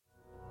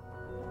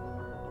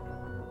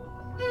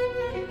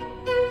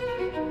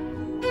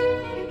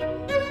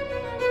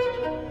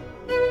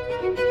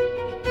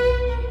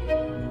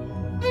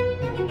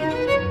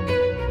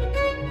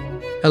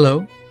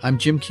Hello, I'm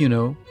Jim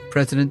Cuno,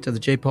 President of the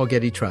J. Paul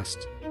Getty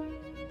Trust.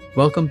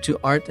 Welcome to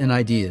Art and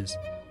Ideas,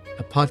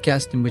 a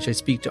podcast in which I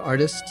speak to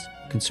artists,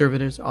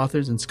 conservators,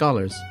 authors, and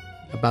scholars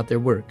about their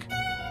work.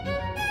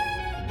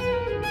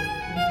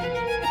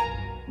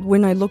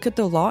 When I look at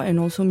the law and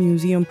also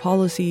museum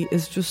policy,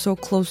 it's just so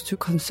close to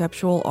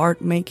conceptual art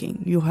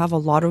making. You have a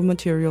lot of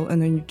material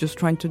and then you're just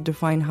trying to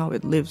define how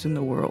it lives in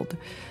the world.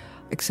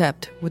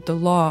 Except with the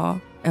law,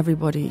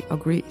 everybody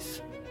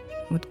agrees.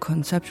 With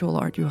conceptual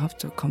art, you have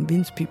to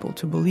convince people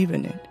to believe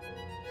in it.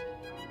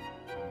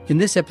 In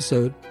this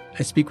episode,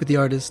 I speak with the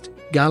artist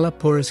Gala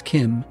Porras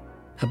Kim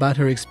about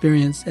her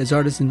experience as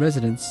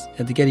artist-in-residence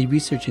at the Getty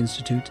Research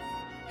Institute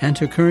and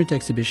her current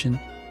exhibition,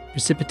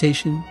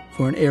 Precipitation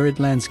for an Arid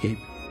Landscape.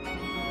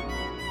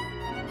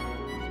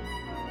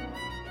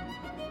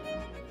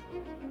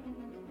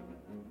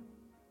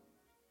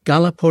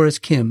 Gala Porras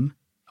Kim,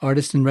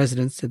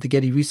 artist-in-residence at the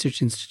Getty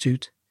Research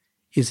Institute,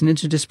 is an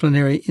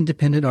interdisciplinary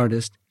independent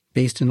artist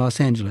based in Los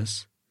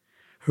Angeles.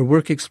 Her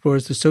work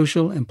explores the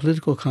social and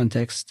political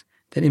contexts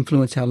that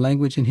influence how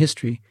language and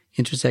history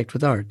intersect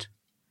with art.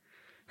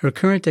 Her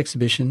current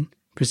exhibition,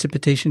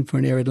 Precipitation for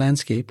an Arid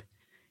Landscape,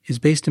 is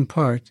based in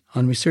part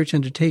on research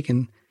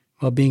undertaken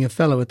while being a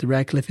fellow at the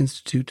Radcliffe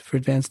Institute for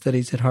Advanced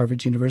Studies at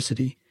Harvard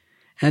University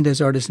and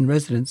as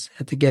artist-in-residence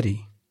at the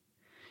Getty.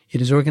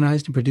 It is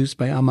organized and produced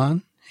by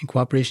Aman in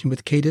cooperation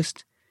with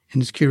Cadist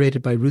and is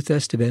curated by Ruth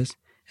Estevez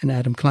and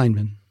Adam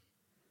Kleinman.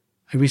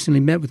 I recently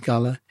met with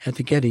Gala at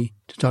the Getty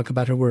to talk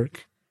about her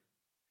work.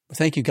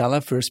 Thank you,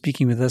 Gala, for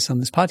speaking with us on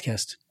this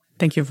podcast.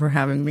 Thank you for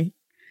having me.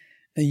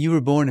 You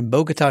were born in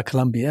Bogota,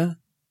 Colombia.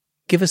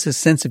 Give us a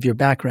sense of your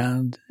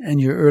background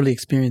and your early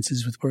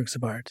experiences with works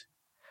of art.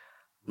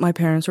 My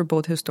parents were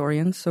both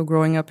historians, so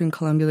growing up in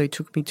Colombia, they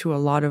took me to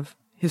a lot of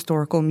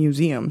historical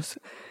museums.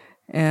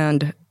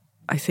 And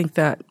I think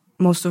that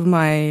most of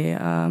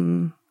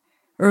my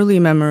early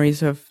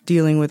memories of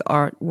dealing with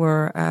art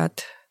were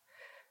at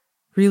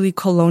really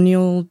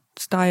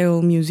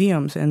colonial-style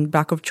museums and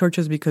back of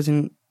churches, because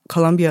in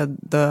Colombia,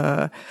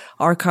 the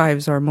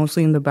archives are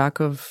mostly in the back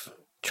of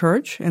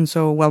church. And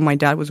so while my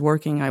dad was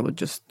working, I would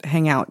just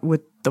hang out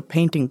with the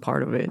painting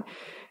part of it.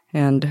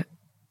 And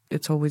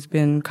it's always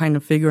been kind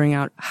of figuring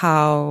out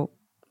how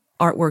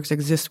artworks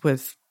exist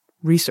with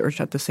research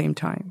at the same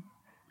time.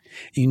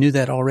 You knew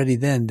that already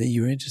then, that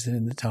you were interested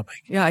in the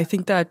topic. Yeah, I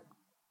think that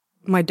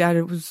my dad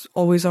was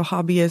always a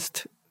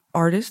hobbyist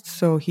artist,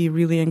 so he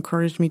really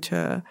encouraged me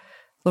to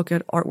look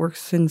at artwork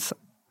since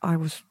I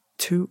was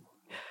 2.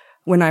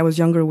 When I was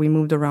younger, we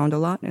moved around a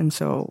lot, and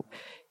so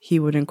he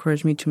would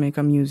encourage me to make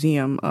a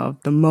museum of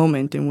the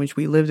moment in which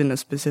we lived in a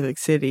specific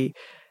city,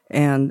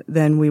 and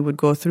then we would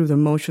go through the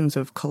motions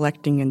of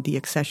collecting and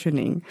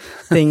deaccessioning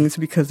things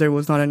because there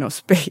was not enough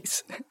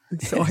space.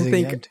 So I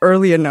think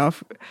early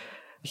enough,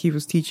 he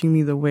was teaching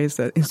me the ways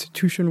that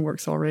institution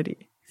works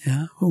already.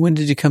 Yeah. Well, when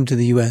did you come to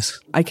the U.S.?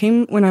 I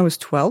came when I was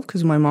 12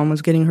 because my mom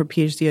was getting her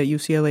PhD at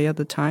UCLA at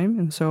the time.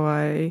 And so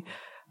I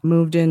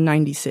moved in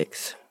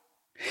 96.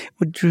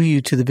 What drew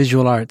you to the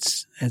visual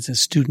arts as a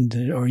student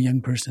or a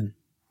young person?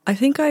 I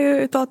think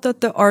I thought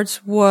that the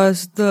arts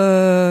was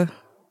the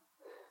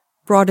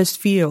broadest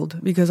field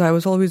because I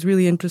was always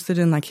really interested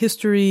in like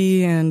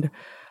history and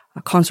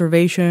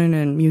conservation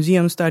and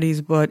museum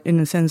studies, but in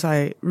a sense,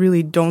 I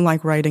really don't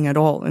like writing at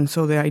all. And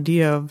so the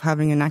idea of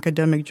having an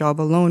academic job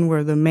alone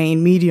where the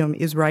main medium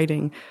is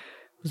writing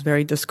was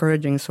very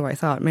discouraging. So I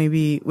thought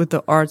maybe with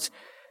the arts,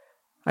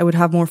 I would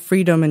have more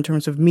freedom in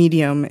terms of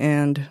medium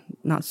and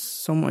not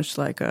so much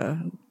like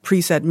a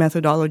preset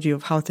methodology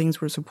of how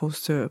things were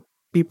supposed to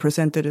be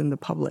presented in the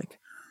public.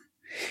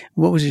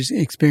 What was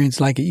your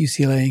experience like at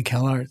UCLA and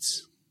Cal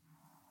Arts?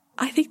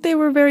 I think they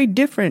were very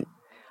different.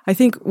 I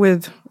think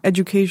with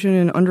education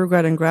in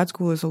undergrad and grad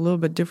school is a little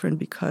bit different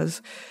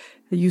because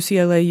at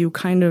UCLA, you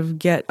kind of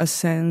get a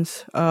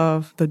sense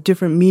of the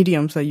different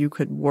mediums that you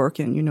could work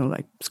in, you know,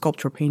 like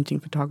sculpture, painting,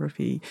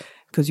 photography,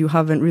 because you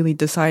haven't really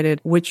decided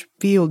which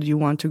field you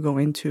want to go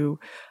into.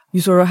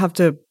 You sort of have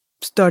to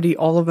study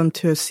all of them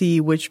to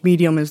see which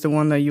medium is the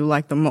one that you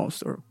like the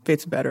most or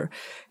fits better.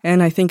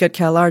 And I think at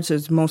Cal Arts,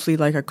 it's mostly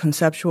like a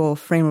conceptual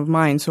frame of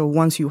mind. So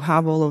once you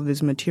have all of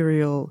this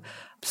material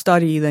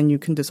study, then you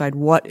can decide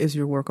what is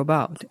your work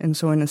about. And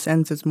so in a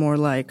sense, it's more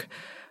like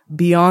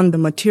beyond the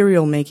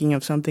material making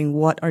of something,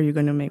 what are you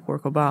going to make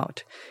work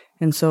about?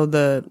 And so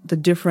the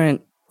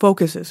different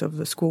focuses of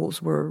the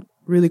schools were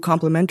really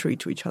complementary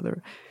to each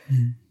other.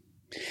 Mm.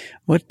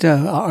 What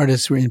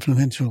artists were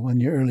influential in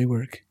your early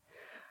work?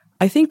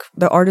 I think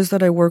the artists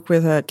that I work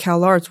with at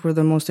Cal Arts were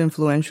the most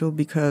influential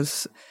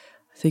because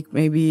I think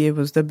maybe it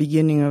was the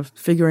beginning of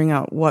figuring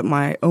out what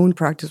my own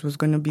practice was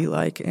going to be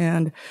like.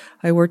 And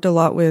I worked a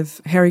lot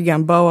with Harry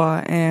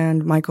Gamboa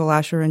and Michael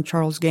Asher and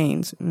Charles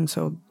Gaines. And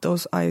so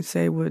those, I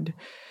say, would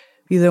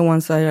be the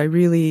ones that I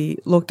really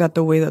looked at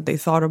the way that they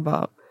thought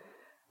about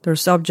their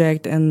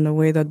subject and the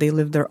way that they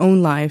lived their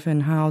own life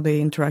and how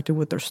they interacted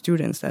with their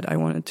students that I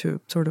wanted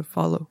to sort of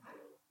follow.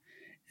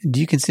 Do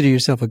you consider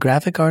yourself a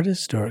graphic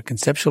artist or a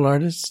conceptual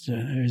artist?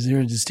 Or is there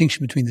a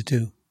distinction between the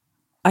two?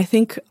 I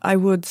think I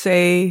would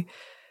say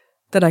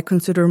that I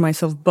consider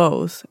myself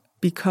both,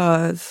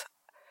 because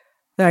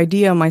the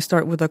idea might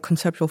start with a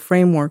conceptual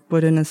framework,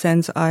 but in a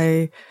sense,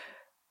 I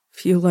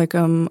feel like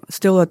I'm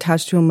still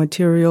attached to a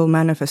material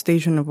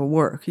manifestation of a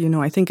work.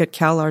 I think at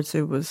CalArts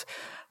it was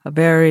a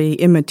very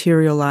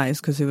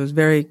immaterialized because it was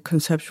very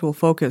conceptual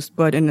focused.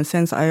 But in a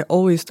sense, I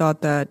always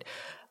thought that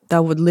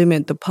would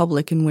limit the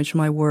public in which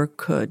my work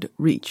could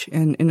reach.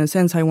 And in a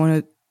sense, I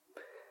wanted,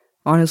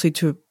 honestly,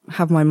 to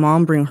have my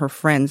mom bring her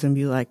friends and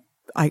be like,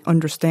 I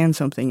understand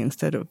something,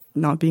 instead of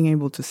not being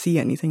able to see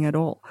anything at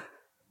all.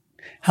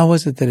 How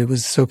was it that it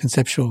was so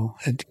conceptual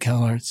at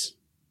CalArts?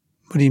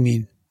 What do you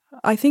mean?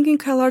 I think in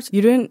CalArts,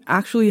 you didn't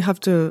actually have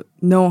to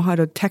know how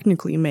to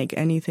technically make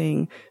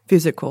anything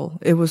physical.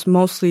 It was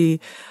mostly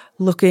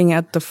looking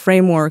at the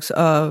frameworks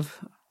of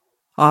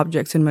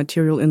objects and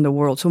material in the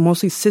world. So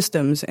mostly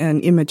systems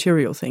and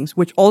immaterial things,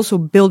 which also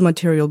build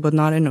material, but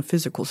not in a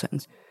physical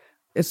sense.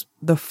 It's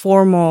the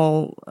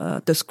formal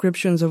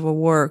descriptions of a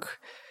work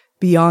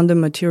beyond the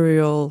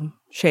material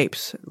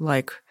shapes,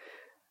 like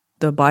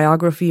the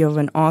biography of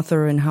an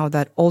author and how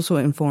that also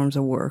informs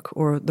a work,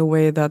 or the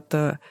way that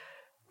the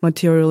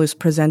material is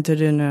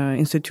presented in an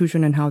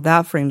institution and how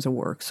that frames a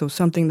work. So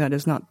something that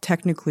is not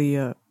technically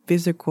a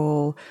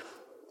physical,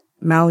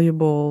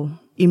 malleable,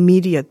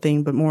 immediate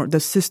thing, but more the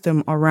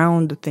system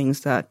around the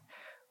things that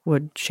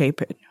would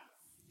shape it.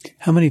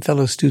 How many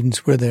fellow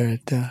students were there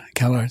at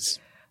CalArts?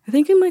 I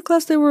think in my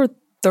class there were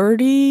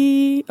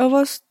 30 of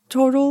us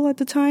total at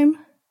the time.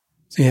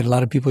 So you had a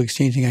lot of people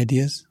exchanging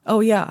ideas? Oh,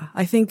 yeah.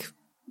 I think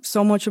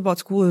so much about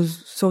school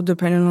is so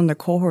dependent on the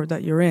cohort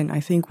that you're in. I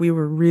think we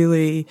were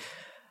really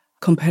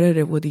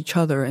competitive with each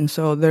other. And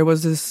so there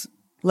was this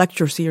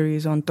lecture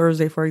series on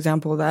Thursday, for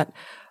example, that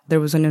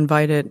there was an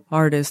invited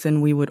artist,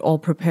 and we would all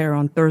prepare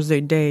on Thursday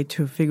day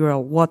to figure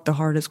out what the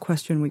hardest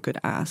question we could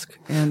ask,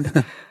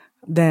 and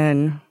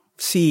then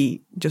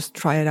just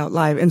try it out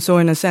live. And so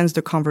in a sense,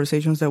 the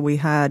conversations that we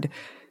had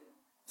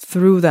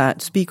through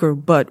that speaker,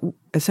 but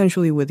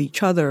essentially with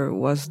each other,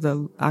 was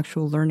the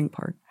actual learning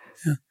part.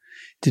 Yeah.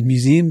 Did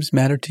museums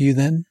matter to you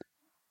then?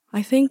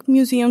 I think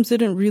museums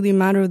didn't really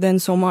matter then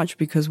so much,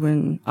 because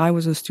when I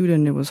was a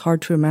student, it was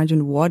hard to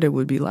imagine what it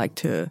would be like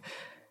to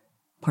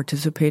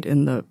participate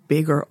in the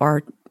bigger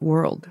art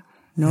world.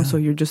 Yeah. So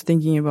you're just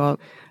thinking about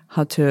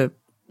how to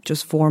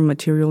just form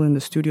material in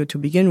the studio to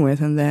begin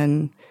with, and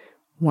then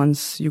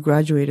once you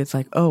graduate, it's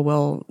like, oh,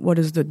 well, what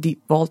is the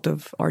deep vault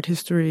of art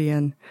history?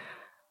 And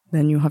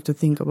then you have to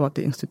think about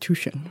the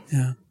institution.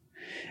 Yeah.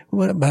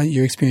 What about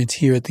your experience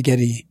here at the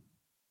Getty?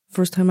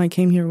 First time I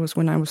came here was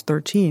when I was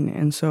 13.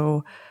 And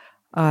so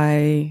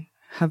I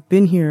have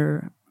been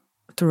here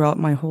throughout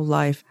my whole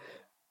life.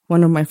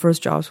 One of my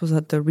first jobs was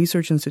at the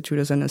Research Institute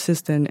as an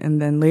assistant.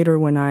 And then later,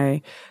 when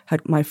I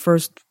had my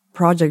first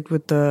project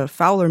with the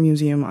Fowler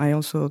Museum, I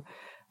also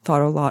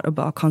thought a lot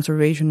about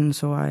conservation. And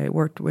so I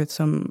worked with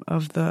some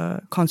of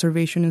the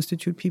Conservation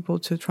Institute people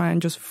to try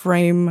and just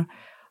frame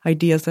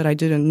ideas that I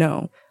didn't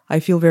know. I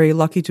feel very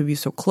lucky to be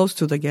so close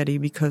to the Getty,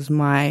 because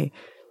my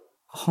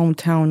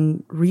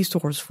hometown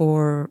resource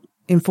for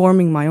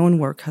informing my own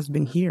work has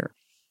been here.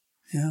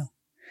 Yeah.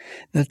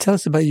 Now tell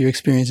us about your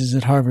experiences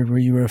at Harvard, where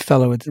you were a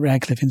fellow at the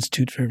Radcliffe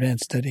Institute for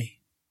Advanced Study.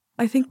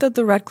 I think that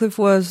the Radcliffe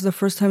was the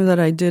first time that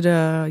I did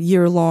a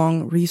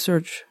year-long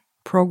research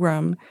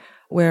program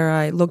where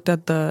I looked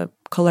at the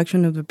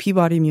collection of the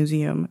Peabody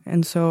Museum.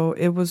 And so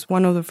it was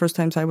one of the first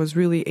times I was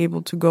really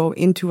able to go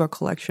into a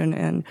collection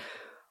and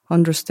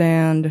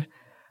understand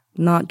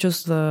not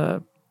just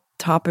the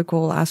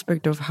topical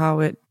aspect of how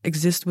it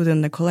exists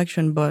within the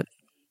collection, but,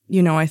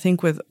 I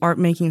think with art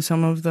making,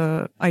 some of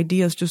the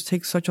ideas just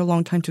take such a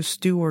long time to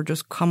stew or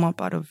just come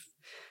up out of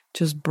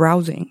just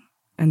browsing.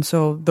 And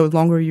so the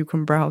longer you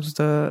can browse,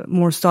 the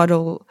more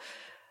subtle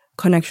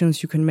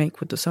connections you can make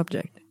with the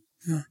subject.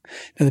 Yeah.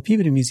 Now, the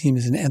Peabody Museum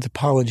is an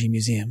anthropology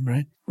museum,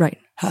 right? Right.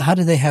 How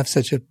do they have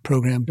such a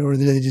program? Or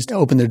did they just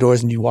open their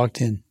doors and you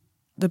walked in?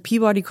 The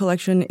Peabody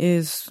collection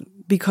is,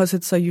 because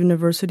it's a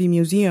university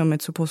museum,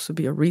 it's supposed to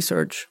be a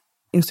research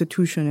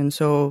institution. And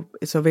so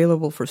it's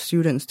available for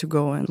students to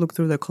go and look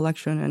through the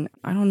collection. And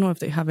I don't know if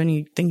they have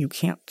anything you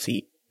can't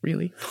see,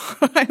 really.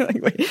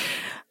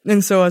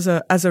 And so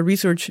as a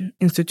research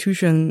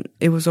institution,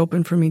 it was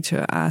open for me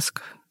to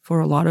ask for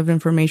a lot of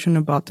information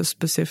about the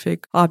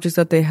specific objects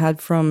that they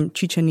had from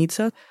Chichen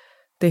Itza.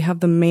 They have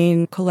the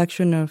main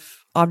collection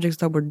of objects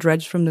that were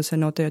dredged from the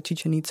cenote at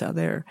Chichen Itza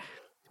there,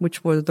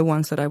 which were the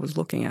ones that I was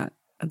looking at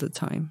the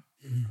time.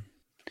 Mm.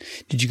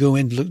 Did you go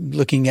in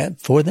looking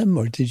for them,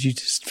 or did you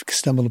just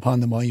stumble upon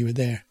them while you were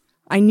there?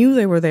 I knew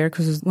they were there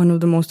because it's one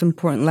of the most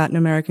important Latin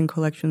American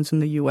collections in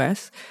the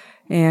U.S.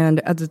 And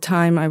at the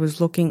time, I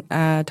was looking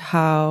at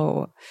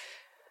how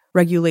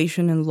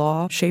regulation and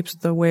law shapes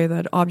the way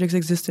that objects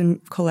exist in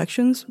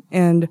collections.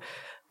 And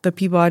the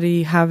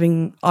Peabody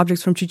having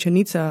objects from Chichen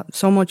Itza,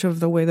 so much of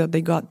the way that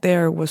they got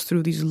there was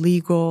through these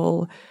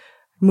legal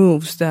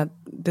moves that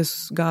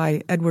this guy,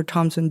 Edward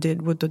Thompson,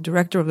 did with the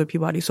director of the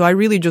Peabody. So I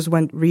really just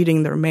went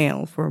reading their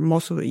mail for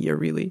most of the year,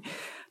 really,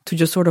 to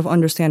just sort of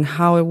understand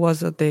how it was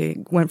that they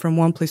went from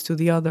one place to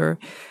the other.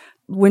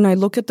 when I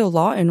look at the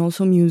law and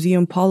also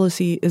museum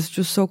policy, is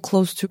just so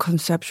close to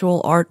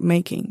conceptual art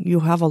making.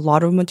 You have a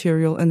lot of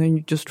material and then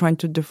you're just trying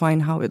to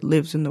define how it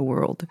lives in the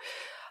world.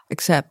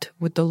 Except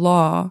with the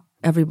law,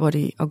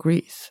 everybody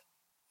agrees.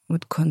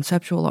 With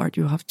conceptual art,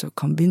 you have to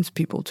convince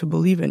people to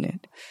believe in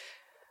it.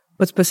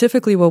 But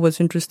specifically, what was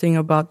interesting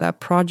about that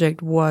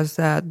project was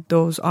that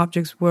those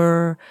objects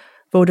were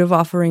votive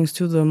offerings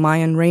to the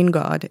Mayan rain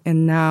god.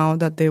 And now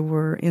that they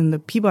were in the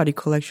Peabody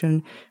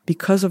collection,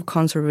 because of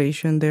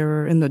conservation, they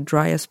were in the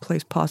driest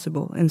place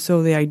possible. And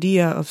so the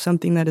idea of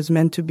something that is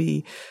meant to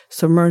be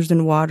submerged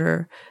in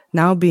water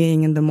now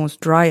being in the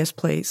most driest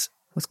place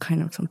was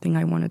kind of something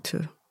I wanted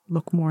to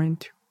look more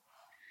into.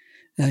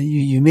 Now,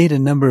 you made a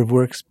number of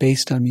works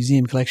based on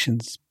museum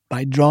collections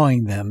by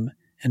drawing them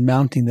and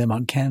mounting them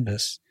on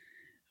canvas.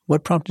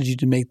 What prompted you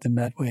to make them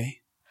that way?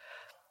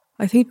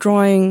 I think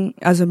drawing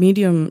as a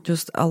medium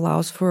just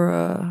allows for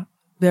a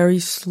very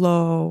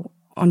slow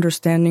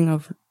understanding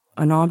of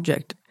an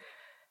object.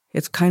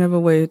 It's kind of a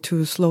way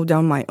to slow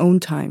down my own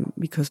time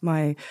because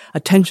my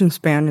attention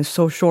span is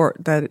so short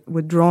that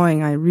with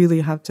drawing, I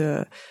really have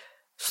to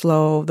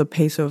slow the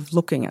pace of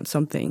looking at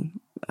something.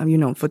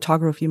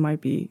 Photography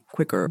might be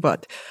quicker,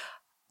 but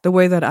the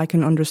way that I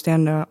can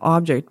understand an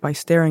object by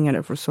staring at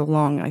it for so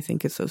long, I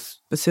think it's a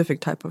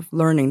specific type of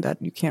learning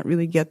that you can't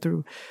really get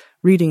through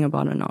reading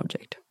about an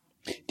object.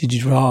 Did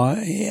you draw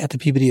at the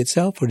Peabody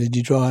itself, or did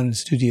you draw in a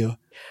studio?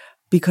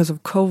 Because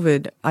of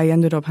COVID, I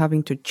ended up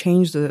having to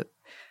change the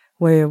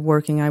way of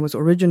working. I was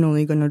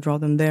originally going to draw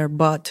them there,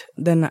 but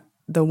then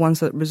the ones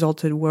that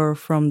resulted were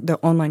from the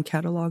online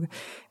catalog.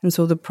 And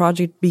so the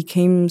project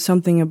became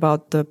something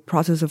about the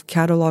process of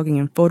cataloging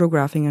and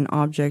photographing an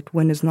object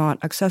when it's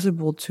not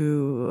accessible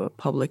to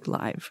public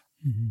live.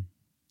 Mm-hmm.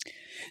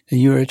 Now,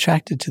 you were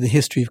attracted to the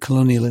history of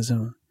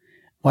colonialism.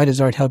 Why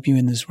does art help you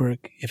in this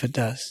work, if it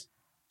does?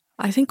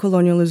 I think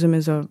colonialism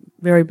is a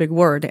very big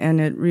word, and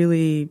it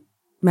really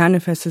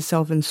manifests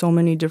itself in so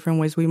many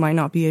different ways we might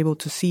not be able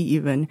to see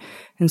even.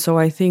 And so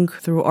I think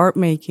through art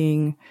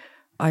making,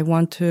 I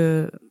want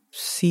to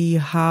see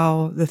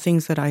how the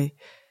things that I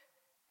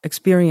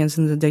experience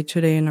in the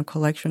day-to-day in a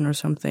collection or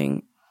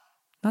something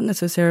not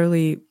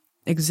necessarily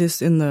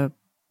exist in the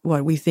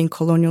what we think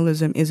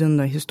colonialism is in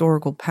the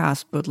historical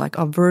past, but like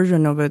a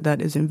version of it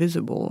that is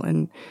invisible.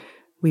 And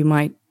we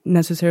might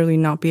necessarily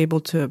not be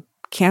able to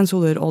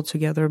cancel it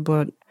altogether,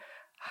 but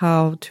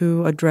how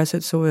to address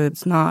it so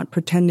it's not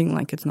pretending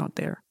like it's not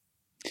there.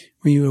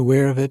 Were you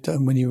aware of it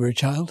when you were a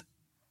child?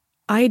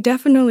 I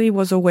definitely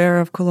was aware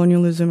of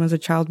colonialism as a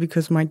child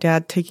because my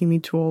dad taking me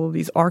to all of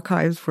these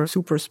archives for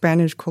super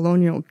Spanish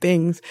colonial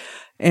things.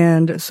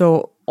 And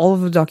so all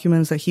of the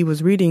documents that he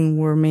was reading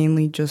were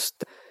mainly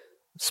just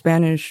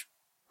Spanish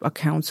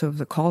accounts of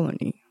the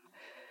colony.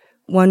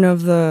 One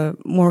of the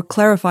more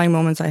clarifying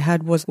moments I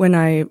had was when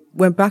I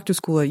went back to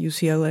school at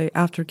UCLA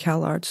after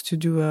CalArts to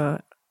do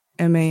a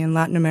MA in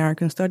Latin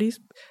American Studies.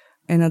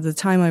 And at the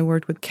time I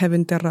worked with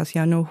Kevin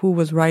Terraciano, who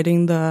was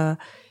writing the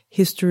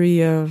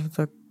history of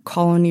the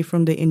colony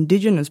from the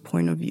indigenous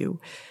point of view.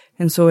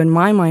 And so in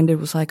my mind, it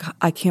was like,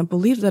 I can't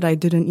believe that I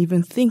didn't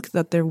even think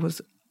that there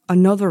was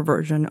another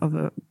version of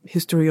the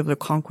history of the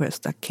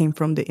conquest that came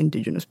from the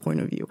indigenous point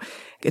of view.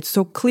 It's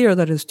so clear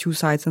that it's two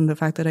sides, and the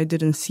fact that I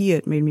didn't see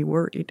it made me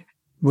worried.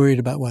 Worried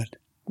about what?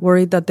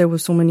 Worried that there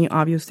was so many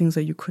obvious things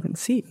that you couldn't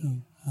see.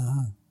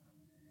 Uh-huh.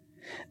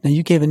 Now,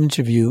 you gave an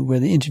interview where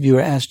the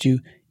interviewer asked you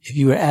if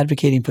you were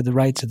advocating for the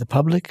rights of the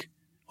public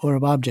or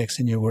of objects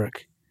in your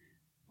work.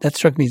 That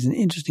struck me as an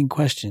interesting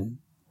question.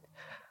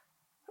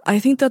 I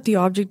think that the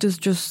object is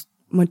just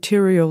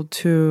material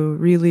to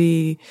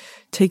really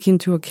take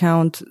into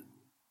account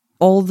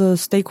all the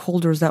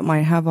stakeholders that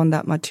might have on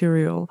that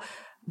material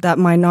that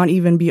might not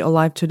even be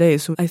alive today.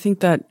 So I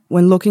think that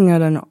when looking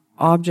at an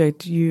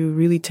object, you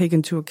really take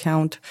into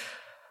account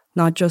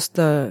not just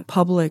the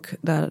public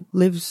that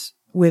lives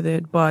with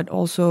it, but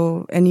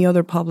also any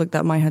other public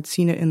that might have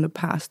seen it in the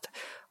past,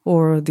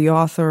 or the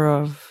author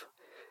of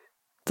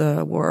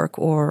the work,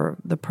 or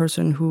the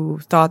person who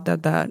thought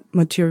that that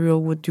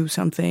material would do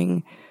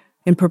something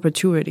in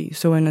perpetuity.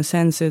 So in a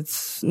sense,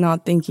 it's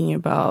not thinking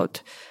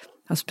about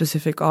a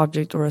specific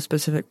object or a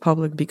specific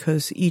public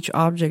because each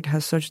object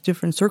has such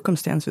different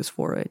circumstances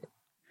for it.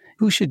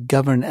 Who should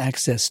govern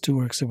access to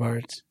works of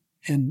art?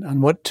 And on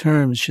what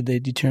terms should they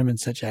determine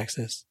such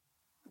access?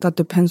 That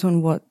depends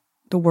on what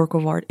the work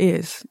of art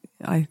is.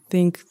 I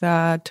think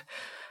that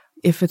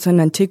if it's an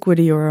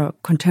antiquity or a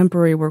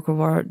contemporary work of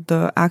art,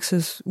 the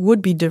access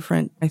would be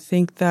different. I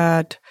think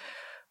that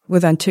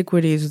with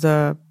antiquities,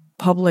 the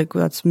public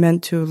that's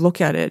meant to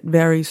look at it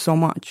varies so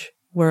much,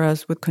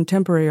 whereas with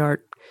contemporary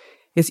art,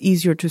 it's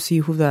easier to see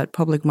who that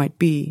public might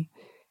be.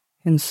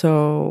 And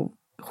so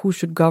who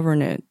should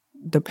govern it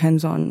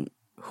depends on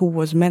who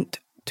was meant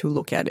to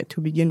look at it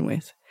to begin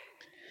with.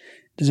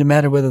 Does it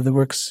matter whether the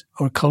works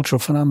or cultural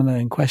phenomena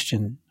in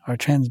question are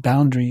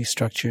transboundary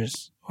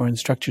structures or in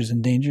structures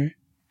in danger?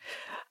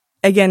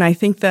 Again, I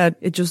think that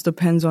it just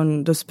depends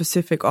on the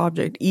specific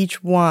object.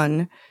 Each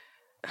one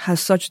has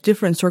such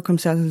different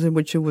circumstances in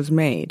which it was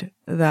made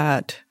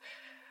that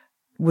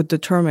would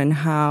determine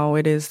how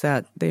it is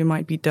that they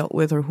might be dealt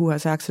with or who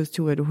has access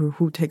to it or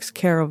who takes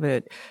care of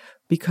it.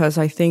 Because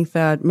I think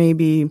that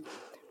maybe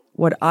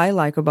what I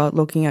like about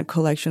looking at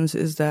collections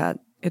is that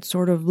it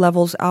sort of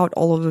levels out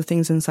all of the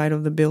things inside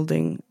of the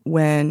building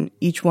when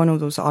each one of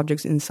those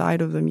objects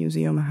inside of the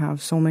museum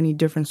have so many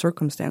different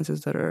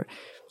circumstances that are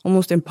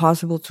almost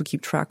impossible to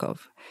keep track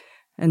of.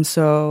 And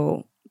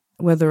so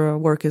whether a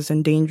work is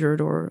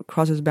endangered or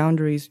crosses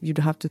boundaries, you'd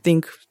have to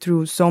think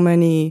through so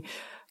many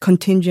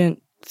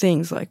contingent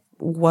things, like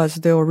was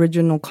the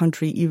original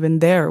country even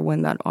there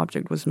when that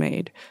object was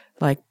made?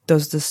 Like,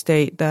 does the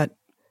state that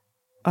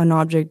an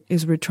object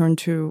is returned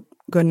to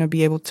going to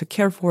be able to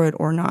care for it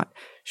or not?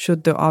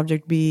 Should the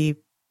object be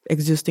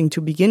existing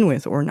to begin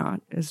with or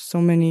not? There's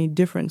so many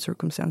different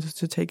circumstances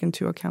to take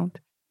into account.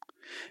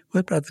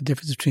 What about the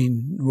difference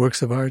between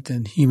works of art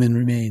and human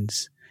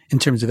remains in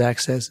terms of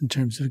access, in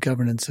terms of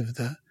governance of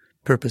the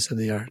purpose of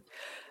the art?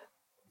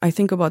 I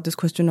think about this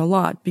question a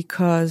lot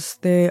because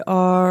they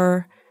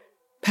are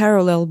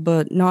parallel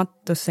but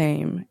not the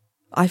same.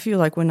 I feel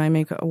like when I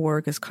make a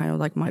work, it's kind of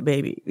like my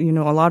baby. You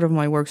know, a lot of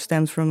my work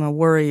stems from a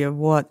worry of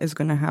what is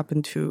going to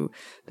happen to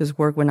this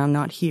work when I'm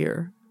not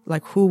here.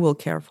 Like, who will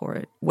care for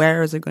it?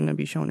 Where is it going to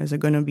be shown? Is it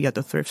going to be at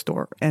the thrift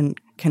store? And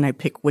can I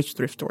pick which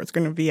thrift store it's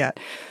going to be at?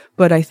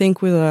 But I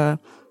think with a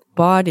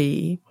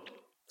body,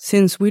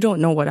 since we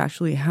don't know what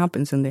actually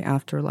happens in the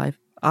afterlife,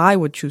 I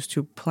would choose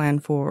to plan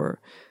for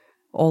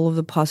all of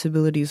the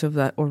possibilities of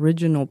that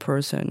original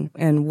person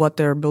and what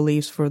their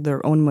beliefs for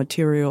their own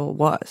material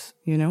was,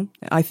 you know?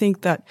 I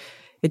think that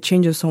it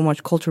changes so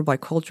much culture by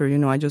culture. You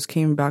know, I just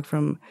came back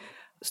from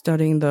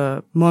studying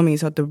the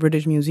mummies at the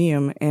British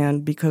Museum,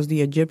 and because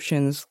the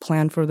Egyptians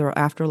planned for their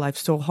afterlife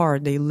so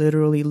hard, they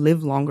literally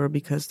live longer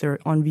because they're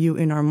on view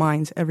in our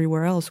minds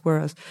everywhere else,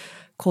 whereas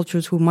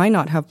cultures who might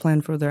not have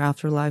planned for their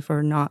afterlife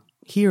are not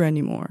here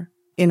anymore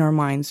in our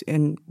minds,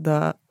 in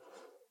the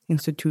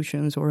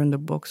institutions or in the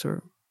books,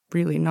 or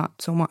really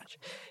not so much.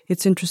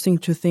 It's interesting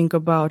to think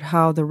about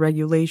how the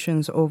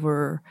regulations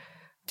over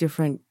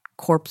different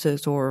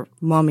corpses or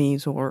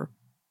mummies or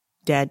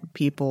dead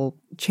people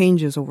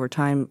changes over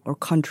time, or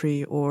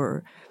country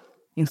or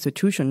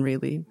institution,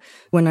 really.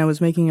 When I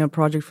was making a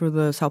project for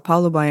the Sao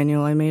Paulo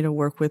Biennial, I made a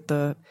work with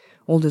the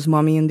oldest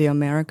mummy in the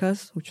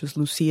Americas, which was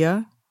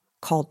Lucia,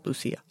 called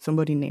Lucia.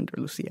 Somebody named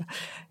her Lucia.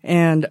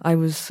 And I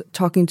was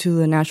talking to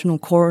the national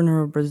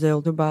coroner of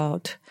Brazil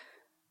about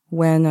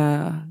when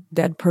a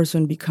dead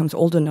person becomes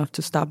old enough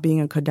to stop being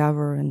a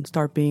cadaver and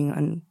start being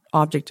an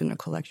object in a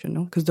collection,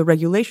 no? Because the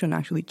regulation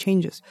actually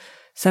changes.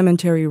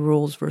 Cemetery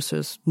rules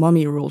versus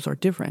mummy rules are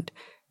different.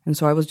 And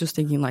so I was just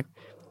thinking, like,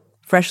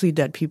 freshly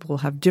dead people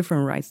have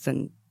different rights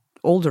than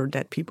older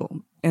dead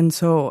people. And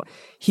so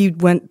he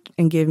went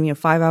and gave me a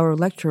 5-hour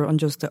lecture on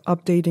just the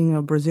updating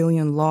of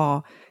Brazilian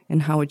law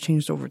and how it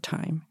changed over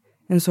time.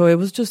 And so it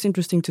was just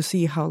interesting to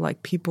see how,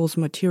 like, people's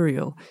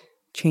material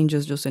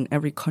changes just in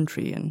every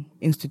country and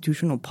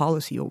institutional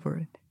policy over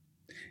it.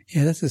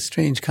 Yeah, that's a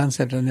strange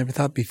concept I've never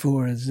thought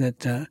before, is that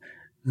the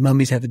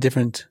mummies have a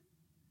different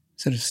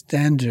sort of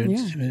standard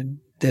of a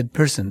dead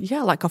person.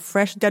 Yeah, like a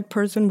fresh dead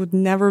person would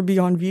never be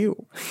on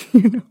view.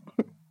 You know?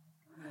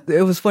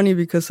 It was funny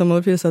because some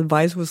of his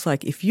advice was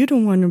like, if you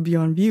don't want to be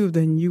on view,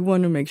 then you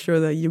want to make sure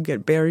that you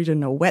get buried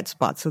in a wet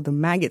spot so the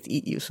maggots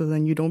eat you, so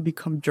then you don't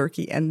become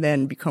jerky and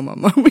then become a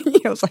mummy.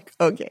 I was like,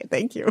 okay,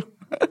 thank you.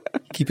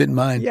 Keep it in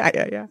mind.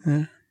 Yeah.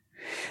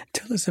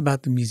 Tell us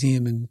about the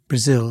museum in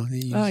Brazil.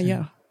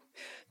 Yeah.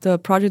 The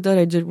project that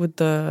I did with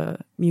the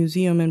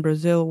museum in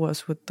Brazil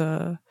was with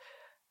the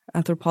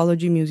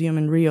Anthropology Museum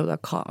in Rio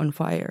that caught on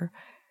fire.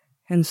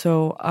 And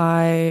so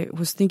I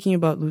was thinking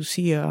about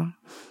Lucia,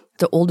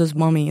 the oldest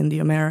mummy in the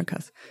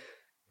Americas.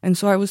 And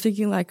so I was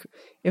thinking, like,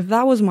 if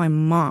that was my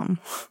mom,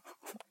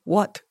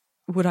 what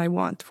would I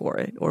want for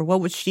it? Or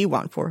what would she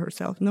want for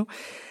herself? No.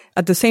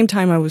 At the same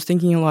time, I was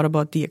thinking a lot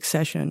about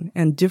deaccession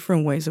and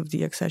different ways of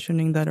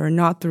deaccessioning that are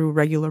not through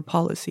regular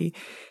policy.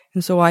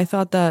 And so I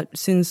thought that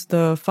since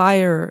the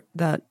fire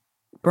that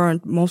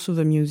burned most of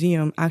the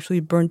museum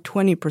actually burned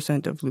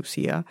 20% of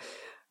Lucia,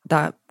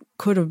 that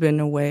could have been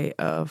a way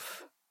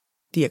of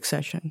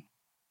deaccession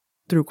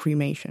through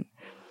cremation.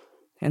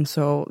 And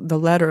so the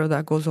letter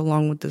that goes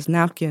along with this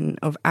napkin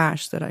of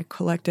ash that I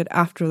collected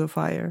after the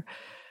fire,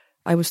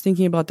 I was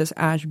thinking about this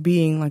ash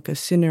being like a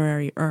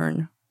cinerary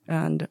urn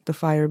and the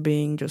fire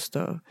being just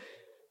a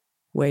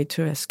way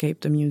to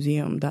escape the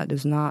museum that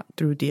is not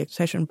through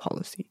deaccession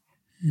policy.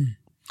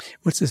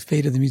 What's the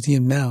fate of the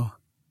museum now?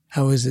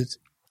 How is it?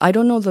 I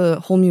don't know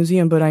the whole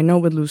museum, but I know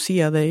with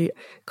Lucia, they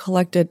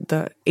collected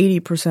the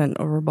 80%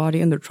 of her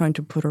body and they're trying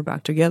to put her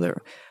back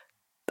together.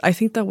 I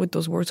think that with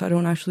those works, I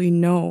don't actually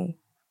know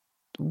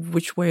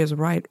which way is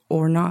right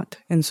or not.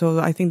 And so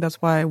I think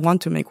that's why I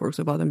want to make works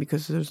about them,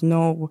 because there's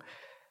no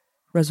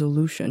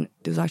resolution.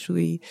 This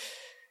actually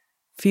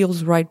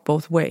feels right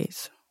both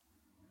ways.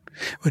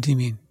 What do you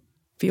mean?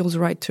 Feels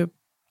right to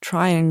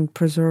try and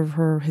preserve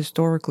her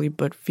historically,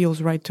 but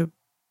feels right to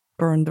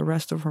burn the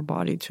rest of her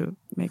body to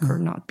make her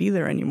not be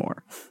there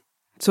anymore.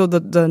 So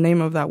the name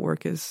of that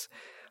work is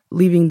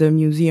leaving the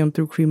museum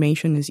through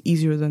cremation is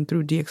easier than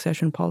through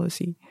deaccession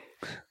policy.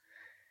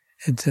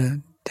 It's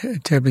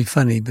terribly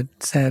funny, but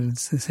sad in the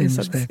same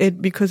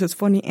respect. Because it's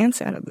funny and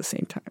sad at the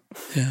same time.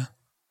 Yeah.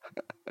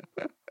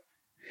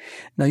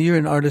 Now, you're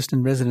an artist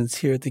in residence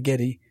here at the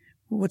Getty.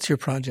 What's your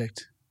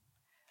project?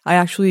 I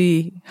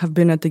actually have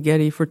been at the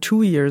Getty for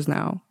 2 years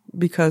now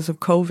because of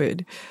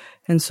COVID.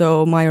 And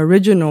so my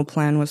original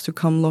plan was to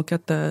come look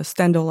at the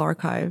Stendhal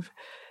Archive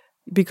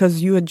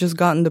because you had just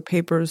gotten the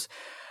papers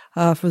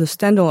for the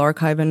Stendhal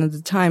Archive. And at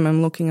the time,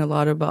 I'm looking a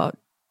lot about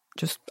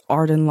just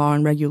art and law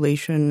and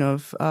regulation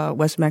of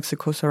West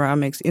Mexico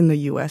ceramics in the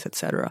U.S.,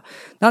 etc.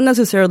 Not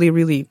necessarily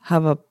really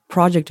have a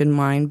project in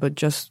mind, but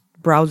just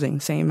browsing,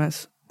 same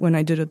as when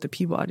I did at the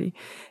Peabody.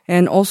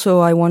 And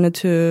also I wanted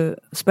to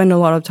spend a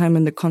lot of time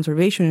in the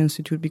Conservation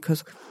Institute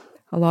because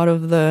a lot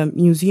of the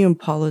museum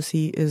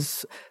policy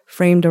is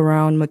framed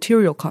around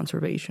material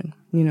conservation.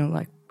 You know,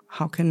 like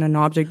how can an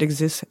object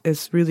exist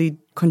is really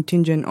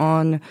contingent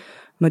on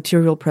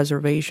material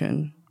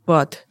preservation.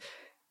 But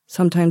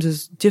sometimes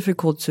it's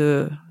difficult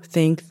to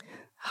think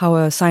how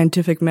a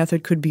scientific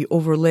method could be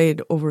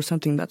overlaid over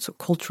something that's a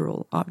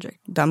cultural object.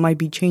 That might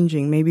be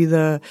changing. Maybe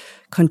the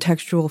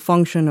contextual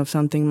function of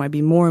something might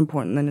be more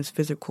important than its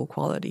physical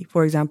quality.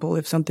 For example,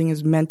 if something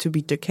is meant to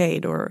be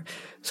decayed or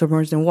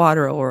submerged in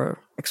water or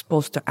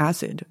exposed to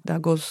acid,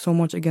 that goes so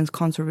much against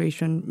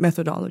conservation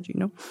methodology, you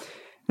know?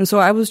 And so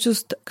I was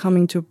just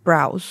coming to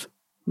browse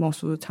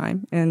most of the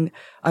time. And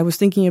I was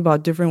thinking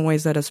about different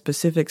ways that a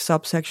specific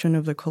subsection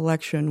of the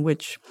collection,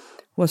 which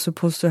was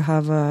supposed to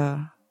have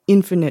a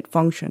infinite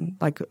function.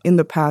 Like in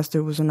the past,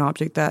 there was an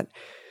object that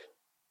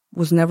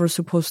was never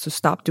supposed to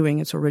stop doing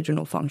its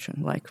original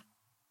function, like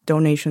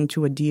donation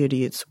to a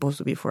deity, it's supposed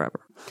to be forever.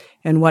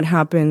 And what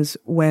happens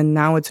when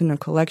now it's in a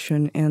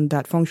collection and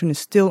that function is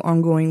still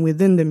ongoing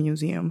within the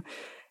museum,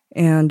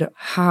 and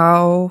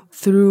how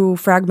through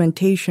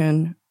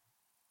fragmentation,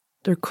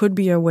 there could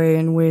be a way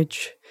in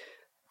which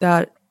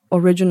that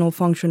original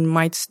function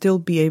might still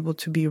be able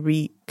to be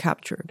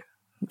recaptured.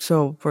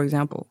 So, for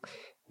example,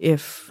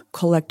 if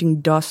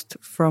collecting dust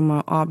from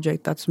an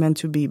object that's meant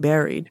to be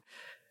buried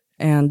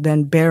and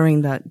then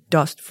burying that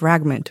dust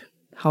fragment,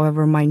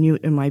 however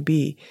minute it might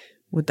be,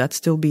 would that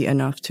still be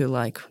enough to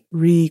like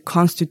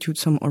reconstitute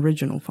some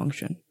original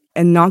function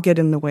and not get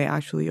in the way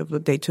actually of the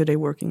day-to-day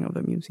working of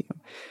the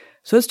museum?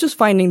 So it's just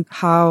finding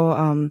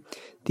how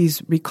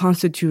these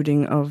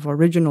reconstituting of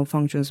original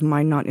functions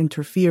might not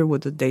interfere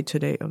with the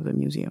day-to-day of the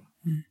museum.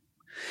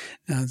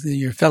 Now,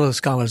 your fellow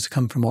scholars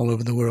come from all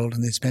over the world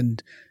and they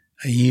spend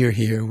a year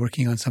here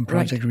working on some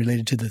project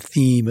related to the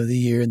theme of the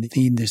year, and the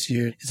theme this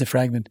year is a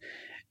fragment.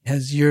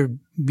 Has your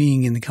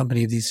being in the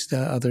company of these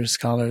other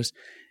scholars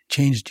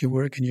changed your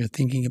work and your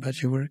thinking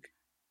about your work?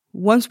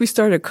 Once we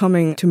started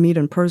coming to meet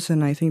in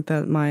person, I think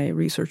that my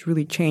research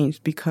really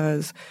changed,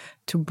 because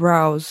to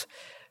browse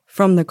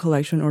from the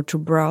collection or to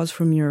browse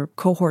from your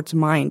cohort's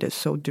mind is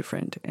so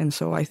different. And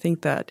so I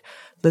think that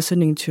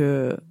listening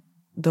to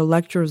the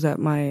lectures that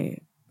my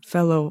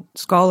fellow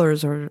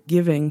scholars are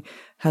giving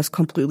has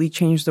completely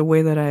changed the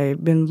way that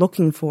I've been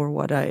looking for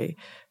what I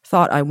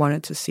thought I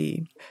wanted to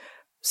see.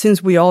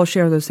 Since we all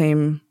share the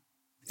same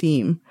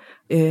theme,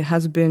 it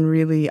has been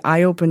really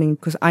eye-opening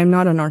because I'm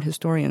not an art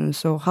historian.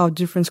 So how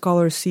different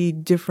scholars see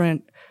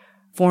different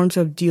forms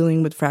of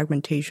dealing with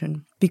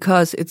fragmentation,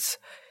 because it's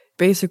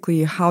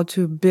basically how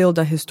to build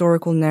a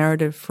historical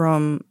narrative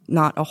from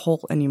not a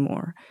whole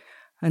anymore.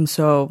 And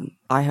so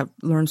I have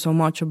learned so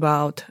much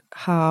about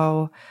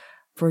how,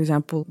 for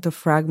example, the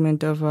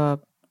fragment of a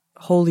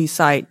holy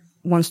site,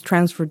 once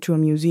transferred to a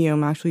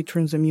museum, actually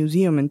turns a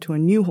museum into a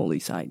new holy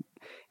site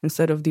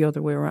instead of the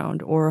other way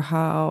around, or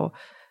how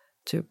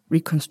to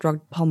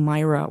reconstruct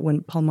Palmyra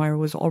when Palmyra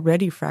was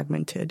already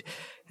fragmented.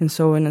 And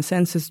so in a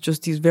sense, it's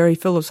just these very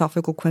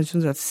philosophical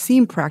questions that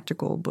seem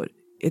practical, but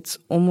it's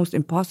almost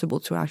impossible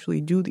to actually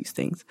do these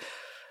things.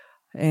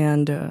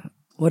 And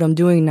what I'm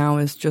doing now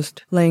is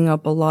just laying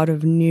up a lot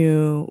of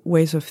new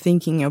ways of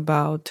thinking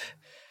about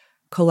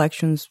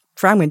collections,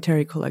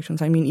 fragmentary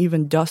collections. I mean,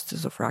 even dust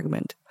is a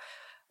fragment,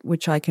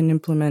 which I can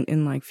implement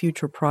in like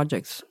future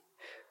projects.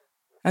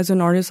 As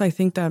an artist, I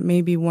think that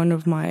maybe one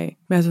of my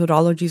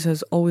methodologies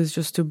is always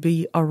just to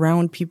be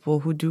around people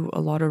who do a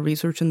lot of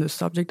research in the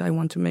subject I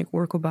want to make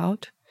work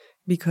about,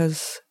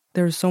 because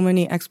there's so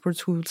many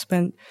experts who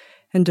spend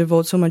and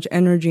devote so much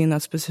energy in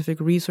that specific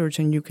research,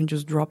 and you can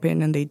just drop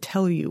in and they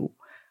tell you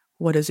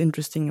what is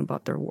interesting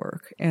about their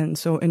work. And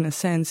so in a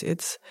sense,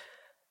 it's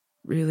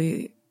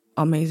really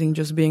amazing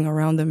just being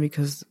around them,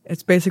 because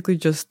it's basically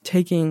just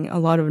taking a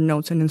lot of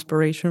notes and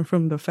inspiration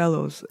from the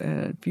fellows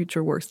and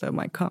future works that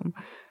might come.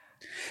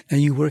 Now,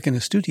 you work in a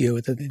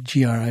studio that the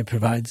GRI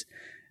provides.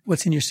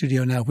 What's in your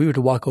studio now? If we were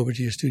to walk over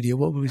to your studio,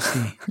 what would we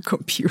see? A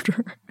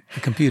computer. A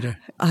computer.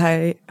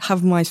 I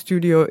have my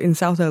studio in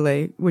South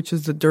LA, which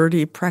is the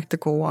dirty,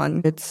 practical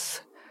one.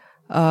 It's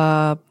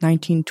a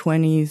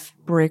 1920s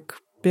brick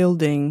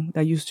building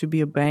that used to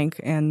be a bank,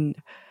 and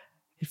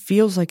it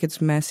feels like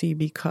it's messy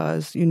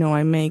because, you know,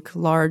 I make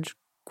large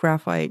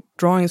graphite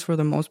drawings for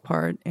the most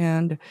part,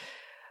 and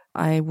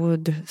I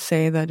would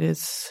say that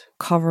it's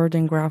covered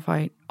in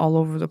graphite all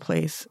over the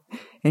place.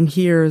 And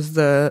here's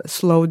the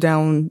slow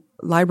down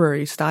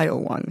library style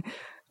one,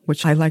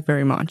 which I like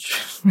very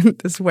much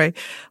this way.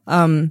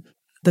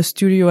 The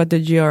studio at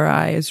the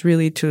GRI is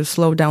really to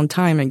slow down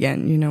time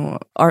again. You know,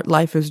 art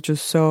life is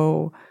just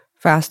so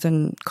fast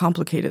and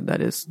complicated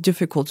that it's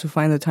difficult to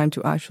find the time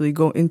to actually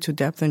go into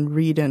depth and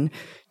read and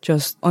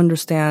just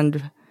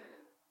understand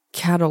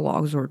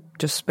catalogs or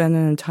just spend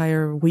an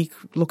entire week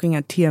looking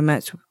at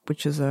TMS,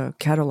 which is a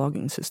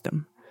cataloging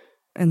system.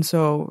 And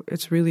so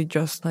it's really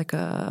just like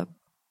a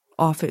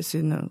office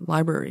in a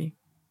library.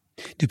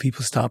 Do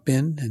people stop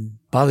in and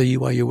bother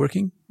you while you're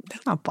working?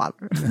 That's not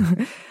bother.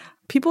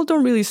 People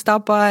don't really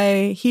stop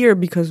by here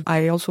because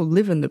I also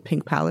live in the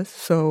Pink Palace.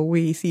 So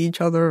we see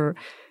each other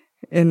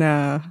in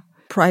a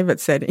private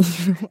setting.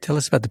 Tell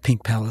us about the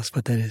Pink Palace,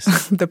 what that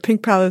is. The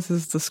Pink Palace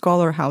is the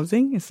scholar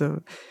housing. It's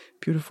a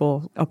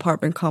beautiful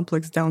apartment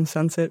complex down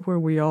Sunset where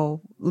we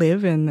all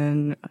live and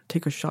then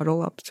take a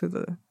shuttle up to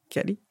the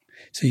Getty.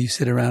 So you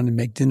sit around and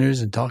make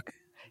dinners and talk?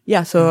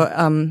 Yeah,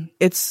 so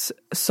it's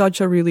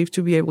such a relief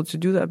to be able to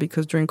do that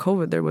because during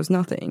COVID there was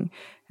nothing.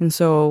 And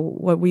so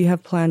what we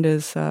have planned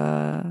is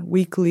a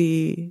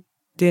weekly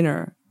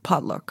dinner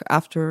potluck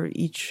after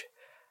each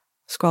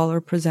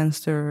scholar presents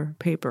their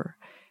paper.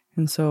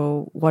 And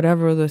so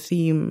whatever the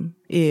theme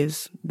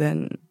is,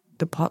 then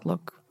the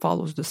potluck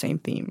follows the same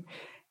theme.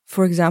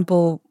 For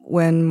example,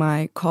 when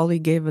my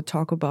colleague gave a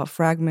talk about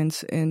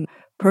fragments in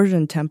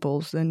Persian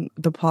temples, then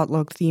the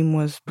potluck theme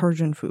was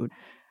Persian food.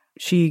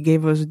 She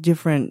gave us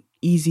different,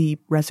 easy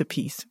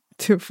recipes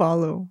to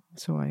follow.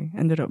 So I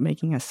ended up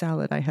making a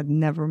salad I had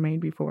never made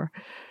before.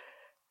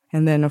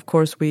 And then, of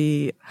course,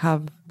 we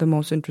have the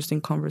most interesting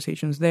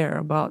conversations there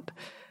about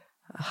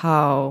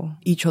how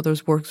each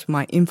other's works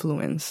might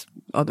influence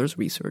others'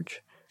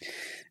 research.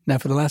 Now,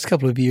 for the last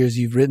couple of years,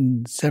 you've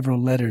written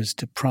several letters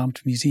to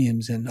prompt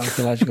museums and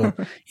archaeological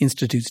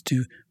institutes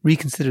to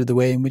reconsider the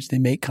way in which they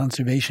make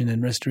conservation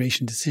and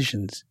restoration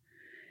decisions.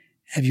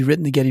 Have you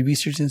written the Getty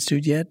Research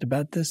Institute yet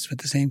about this with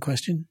the same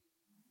question?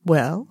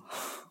 Well,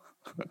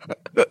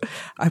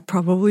 I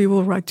probably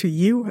will write to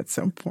you at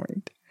some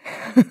point.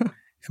 And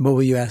what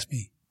will you ask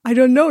me? I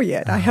don't know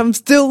yet. I am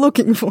still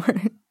looking for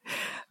it.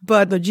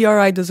 But the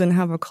GRI doesn't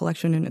have a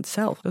collection in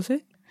itself, does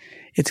it?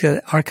 It's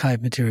got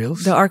archive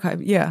materials. The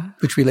archive, yeah.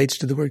 Which relates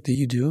to the work that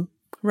you do.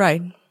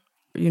 Right.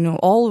 You know,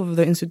 all of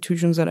the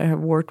institutions that I have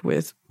worked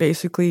with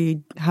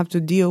basically have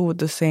to deal with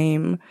the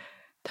same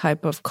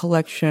type of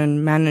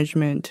collection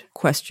management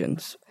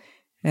questions.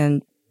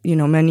 And, you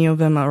know, many of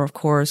them are, of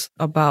course,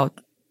 about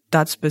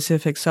that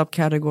specific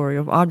subcategory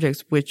of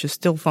objects, which is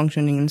still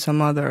functioning in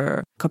some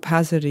other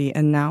capacity.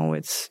 And now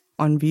it's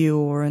on view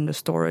or in the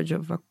storage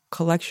of a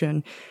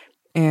collection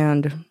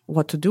and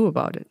what to do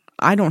about it.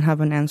 I don't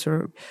have an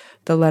answer.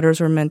 The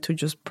letters are meant to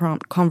just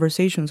prompt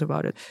conversations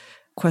about it.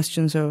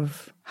 Questions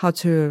of how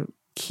to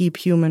keep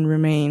human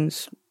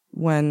remains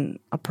when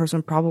a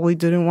person probably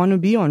didn't want to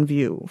be on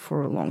view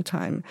for a long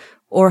time,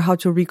 or how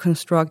to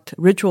reconstruct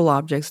ritual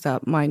objects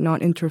that might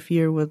not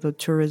interfere with the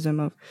tourism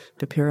of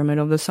the Pyramid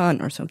of the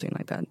Sun or something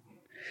like that.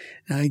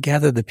 Now, I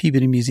gather the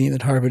Peabody Museum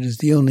at Harvard is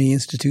the only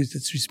institute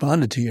that's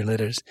responded to your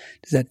letters.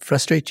 Does that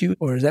frustrate you,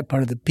 or is that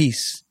part of the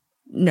piece?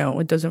 No,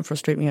 it doesn't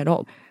frustrate me at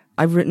all.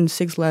 I've written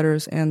 6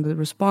 letters, and the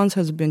response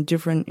has been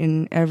different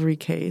in every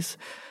case.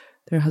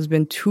 There has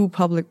been 2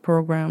 public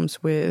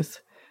programs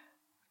with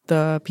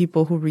the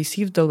people who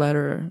received the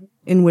letter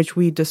in which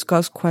we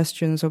discuss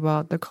questions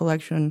about the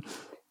collection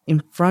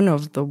in front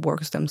of the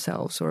works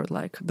themselves, or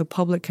like the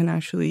public can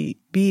actually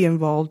be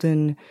involved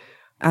in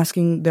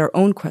asking their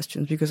own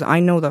questions, because I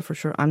know that for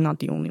sure I'm not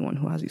the only one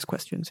who has these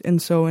questions.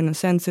 And so in a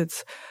sense,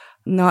 it's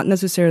not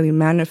necessarily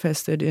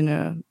manifested in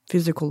a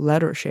physical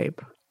letter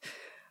shape.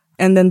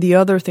 And then the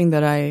other thing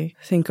that I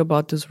think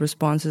about this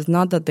response is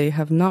not that they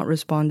have not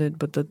responded,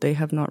 but that they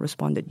have not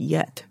responded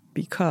yet,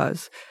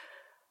 because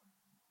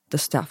the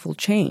staff will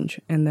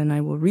change, and then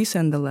I will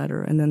resend the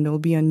letter, and then there'll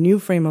be a new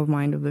frame of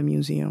mind of the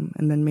museum,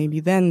 and then maybe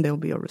then there'll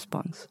be a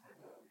response.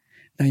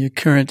 Now, your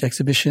current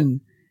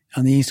exhibition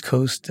on the East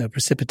Coast,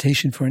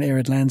 Precipitation for an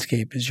Arid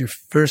Landscape, is your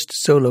first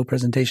solo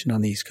presentation on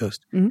the East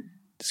Coast. Mm-hmm.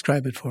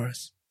 Describe it for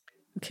us.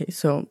 Okay,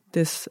 so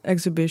this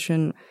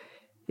exhibition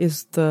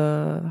is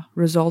the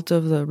result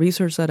of the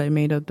research that I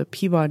made at the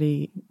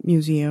Peabody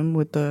Museum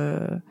with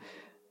the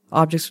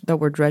objects that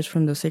were dredged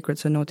from the sacred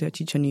cenote at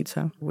Chichen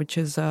Itza, which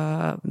is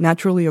a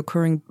naturally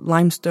occurring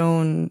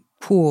limestone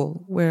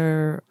pool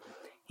where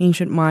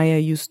ancient Maya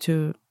used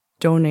to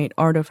donate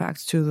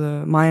artifacts to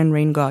the Mayan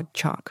rain god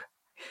Chaac.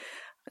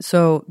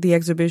 So the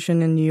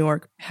exhibition in New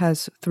York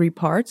has 3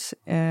 parts,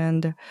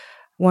 and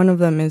one of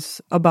them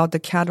is about the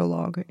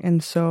catalog.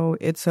 And so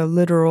it's a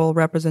literal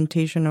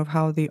representation of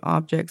how the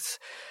objects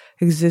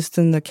exist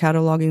in the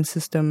cataloging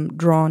system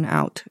drawn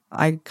out.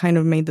 I kind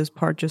of made this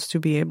part just to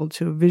be able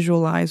to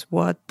visualize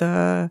what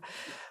the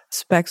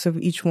specs of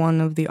each one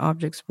of the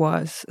objects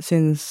was,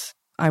 since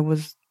I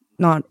was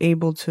not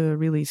able to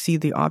really see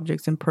the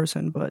objects in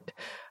person, but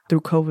through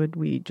COVID,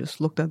 we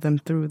just looked at them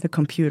through the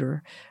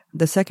computer.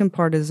 The second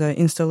part is an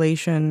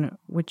installation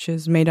which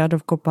is made out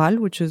of copal,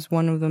 which is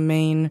one of the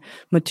main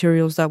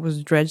materials that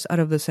was dredged out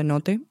of the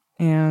cenote.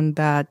 And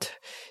that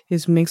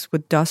is mixed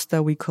with dust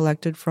that we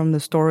collected from the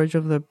storage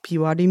of the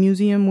Peabody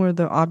Museum where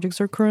the objects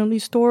are currently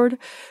stored.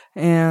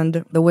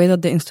 And the way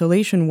that the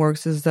installation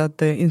works is that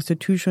the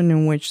institution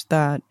in which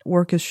that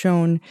work is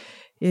shown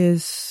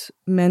is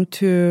meant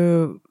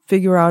to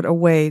figure out a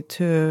way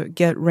to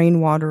get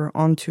rainwater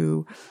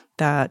onto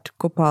that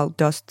copal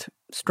dust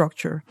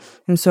structure.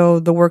 And so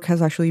the work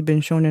has actually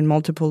been shown in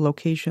multiple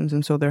locations.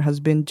 And so there has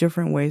been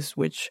different ways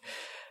which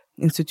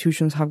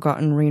institutions have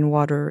gotten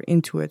rainwater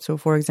into it. So,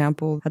 for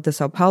example, at the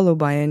Sao Paulo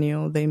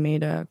Biennial, they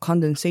made a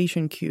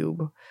condensation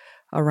cube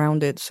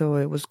around it, so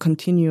it was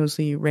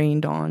continuously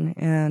rained on.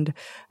 And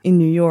in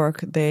New York,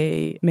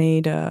 they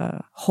made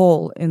a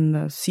hole in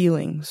the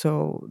ceiling,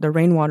 so the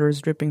rainwater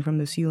is dripping from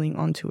the ceiling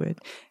onto it.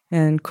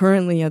 And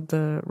currently at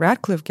the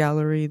Radcliffe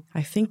Gallery,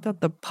 I think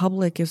that the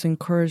public is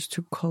encouraged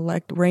to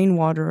collect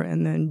rainwater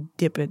and then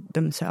dip it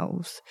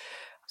themselves.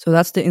 So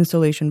that's the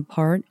installation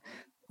part.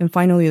 And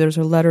finally, there's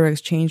a letter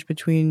exchange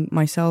between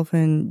myself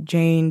and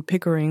Jane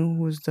Pickering,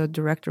 who's the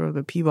director of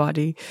the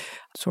Peabody,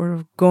 sort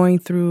of going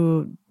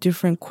through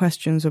different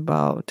questions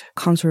about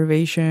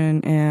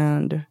conservation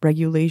and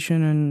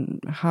regulation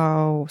and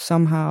how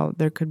somehow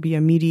there could be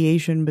a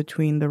mediation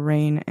between the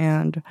rain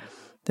and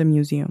the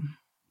museum.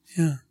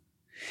 Yeah.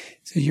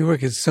 So your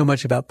work is so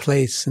much about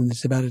place, and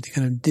it's about a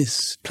kind of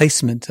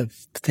displacement of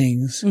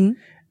things. Mm-hmm.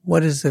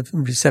 What has the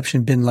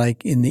reception been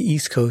like in the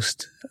East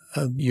Coast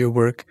of your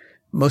work?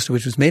 Most of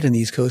which was made on the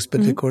East Coast,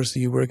 but of course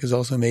your work is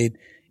also made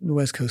in the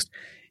West Coast.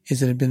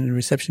 Has it been, the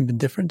reception been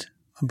different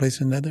one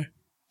place or another?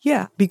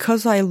 Yeah,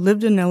 because I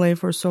lived in LA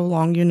for so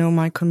long,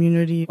 my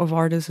community of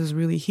artists is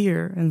really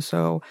here. And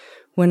so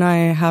when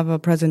I have a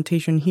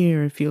presentation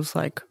here, it feels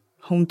like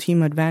home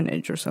team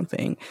advantage or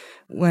something.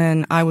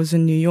 When I was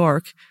in New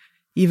York,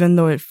 even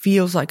though it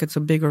feels like it's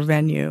a bigger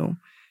venue,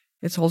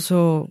 it's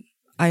also,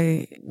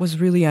 I was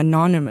really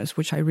anonymous,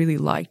 which I really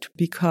liked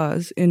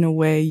because in a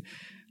way,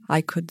 I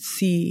could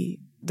see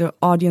the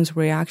audience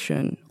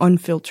reaction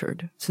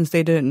unfiltered since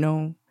they didn't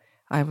know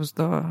I was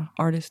the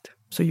artist.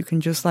 So you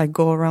can just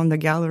go around the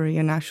gallery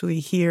and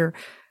actually hear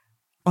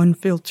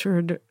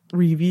unfiltered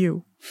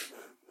review.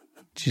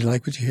 Did you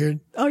like what you heard?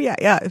 Oh,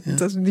 yeah.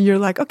 You're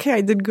like, okay,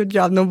 I did a good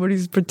job.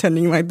 Nobody's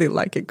pretending like they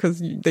like it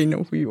because they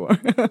know who you are.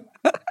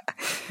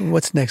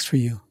 What's next for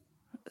you?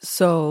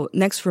 So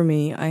next for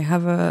me, I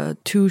have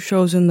 2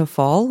 shows in the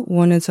fall.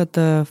 One is at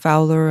the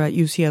Fowler at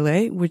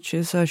UCLA, which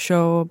is a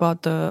show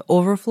about the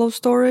overflow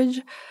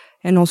storage,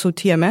 and also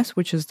TMS,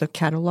 which is the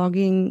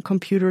cataloging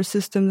computer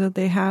system that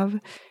they have,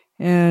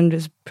 and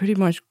is pretty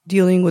much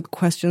dealing with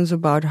questions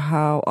about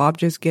how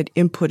objects get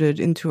inputted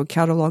into a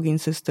cataloging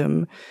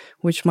system,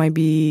 which might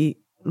be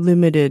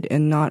limited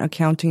and not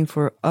accounting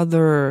for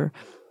other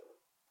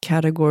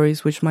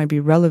categories which might be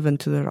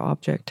relevant to that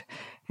object.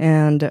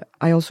 And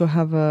I also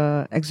have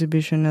an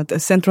exhibition at the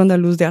Centro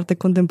Andaluz de Arte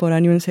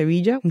Contemporáneo in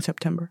Sevilla in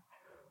September.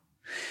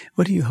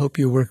 What do you hope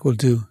your work will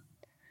do?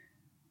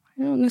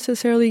 I don't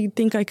necessarily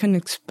think I can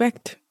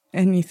expect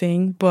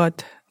anything,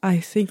 but I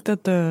think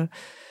that the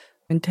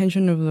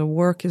intention of the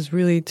work is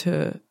really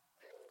to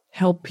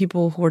help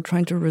people who are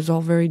trying to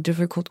resolve very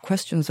difficult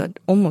questions that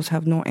almost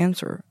have no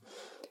answer.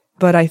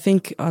 But I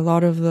think a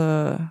lot of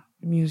the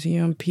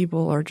museum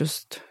people are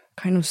just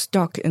kind of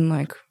stuck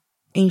in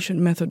ancient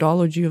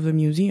methodology of the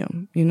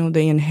museum.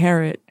 They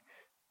inherit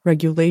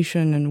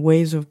regulation and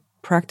ways of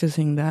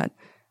practicing that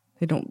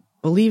they don't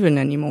believe in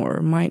anymore,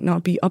 or might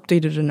not be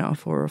updated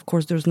enough. Or, of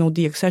course, there's no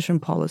deaccession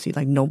policy.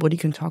 Nobody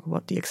can talk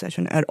about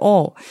deaccession at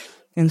all.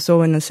 And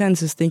so, in a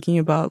sense, it's thinking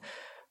about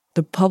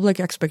the public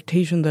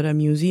expectation that a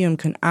museum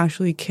can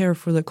actually care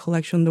for the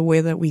collection the way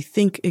that we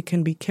think it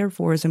can be cared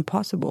for is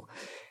impossible.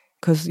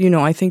 Because,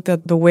 I think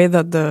that the way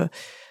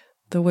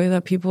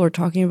that people are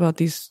talking about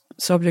these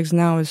subjects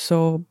now is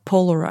so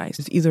polarized.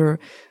 It's either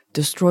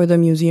destroy the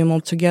museum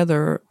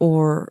altogether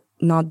or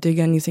not dig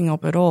anything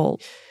up at all.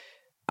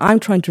 I'm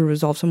trying to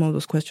resolve some of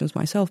those questions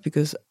myself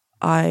because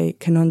I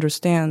can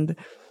understand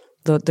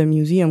that the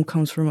museum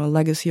comes from a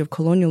legacy of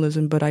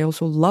colonialism, but I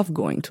also love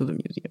going to the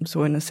museum.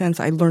 So in a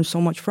sense, I learned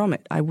so much from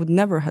it. I would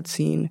never have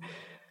seen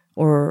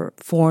or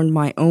formed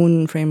my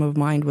own frame of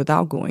mind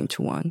without going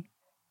to one.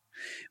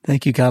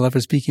 Thank you, Carla,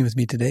 for speaking with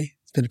me today.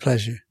 It's been a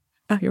pleasure.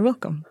 You're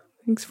welcome.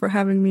 Thanks for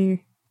having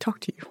me talk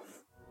to you.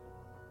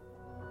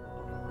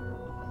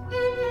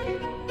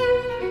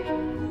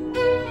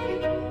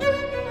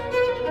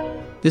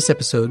 This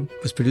episode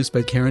was produced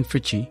by Karen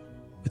Fritchie,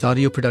 with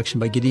audio production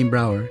by Gideon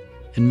Brower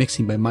and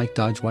mixing by Mike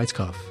Dodge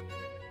Weitzkopf.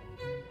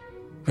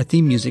 Our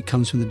theme music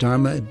comes from the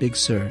Dharma at Big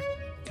Sur,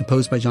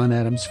 composed by John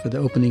Adams for the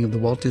opening of the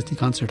Walt Disney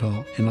Concert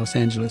Hall in Los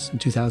Angeles in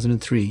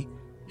 2003,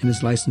 and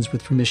is licensed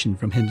with permission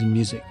from Hendon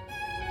Music.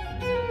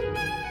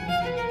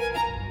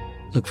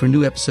 Look for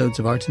new episodes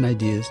of Art and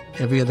Ideas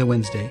every other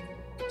Wednesday.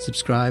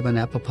 Subscribe on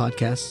Apple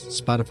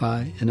Podcasts,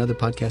 Spotify, and other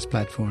podcast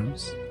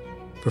platforms.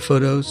 For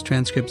photos,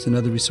 transcripts, and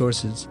other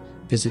resources,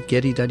 visit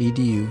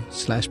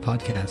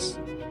getty.edu/podcasts.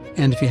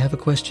 And if you have a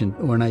question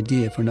or an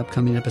idea for an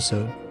upcoming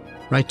episode,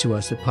 write to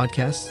us at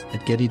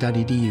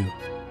podcasts@getty.edu.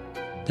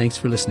 Thanks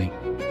for listening.